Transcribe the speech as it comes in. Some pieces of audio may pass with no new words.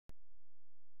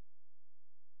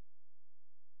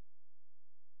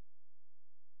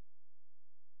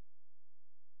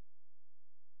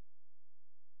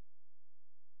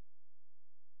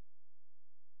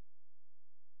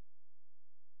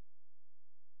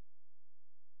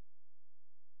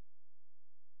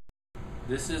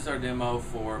This is our demo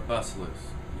for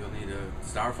BustLoose. You'll need a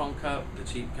styrofoam cup, the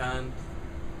cheap kind,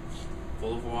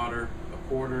 full of water, a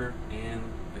quarter, and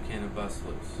a can of BustLoose.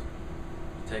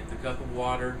 You take the cup of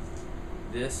water.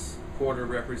 This quarter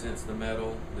represents the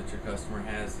metal that your customer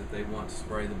has that they want to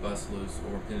spray the BustLoose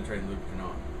or penetrating lubricant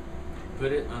on.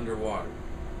 Put it under water.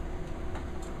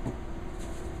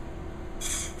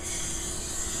 Then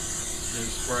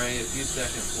spray a few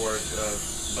seconds worth of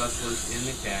BustLoose in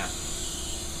the cap.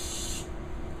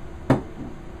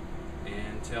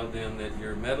 And tell them that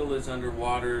your metal is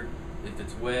underwater. If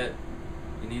it's wet,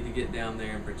 you need to get down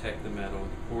there and protect the metal. You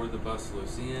pour the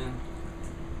BustLoose in.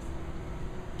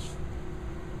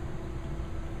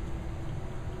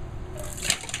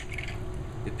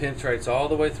 It penetrates all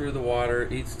the way through the water,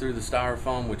 eats through the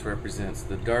styrofoam, which represents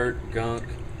the dirt, gunk,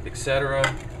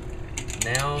 etc.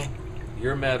 Now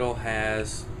your metal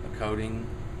has a coating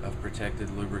of protected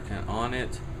lubricant on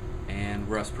it and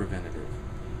rust preventative.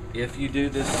 If you do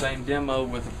this same demo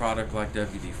with a product like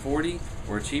WD-40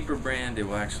 or a cheaper brand, it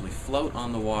will actually float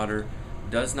on the water,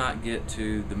 does not get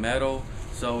to the metal,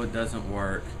 so it doesn't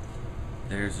work.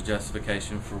 There's a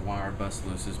justification for why our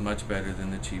BustLoose is much better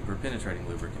than the cheaper penetrating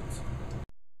lubricants.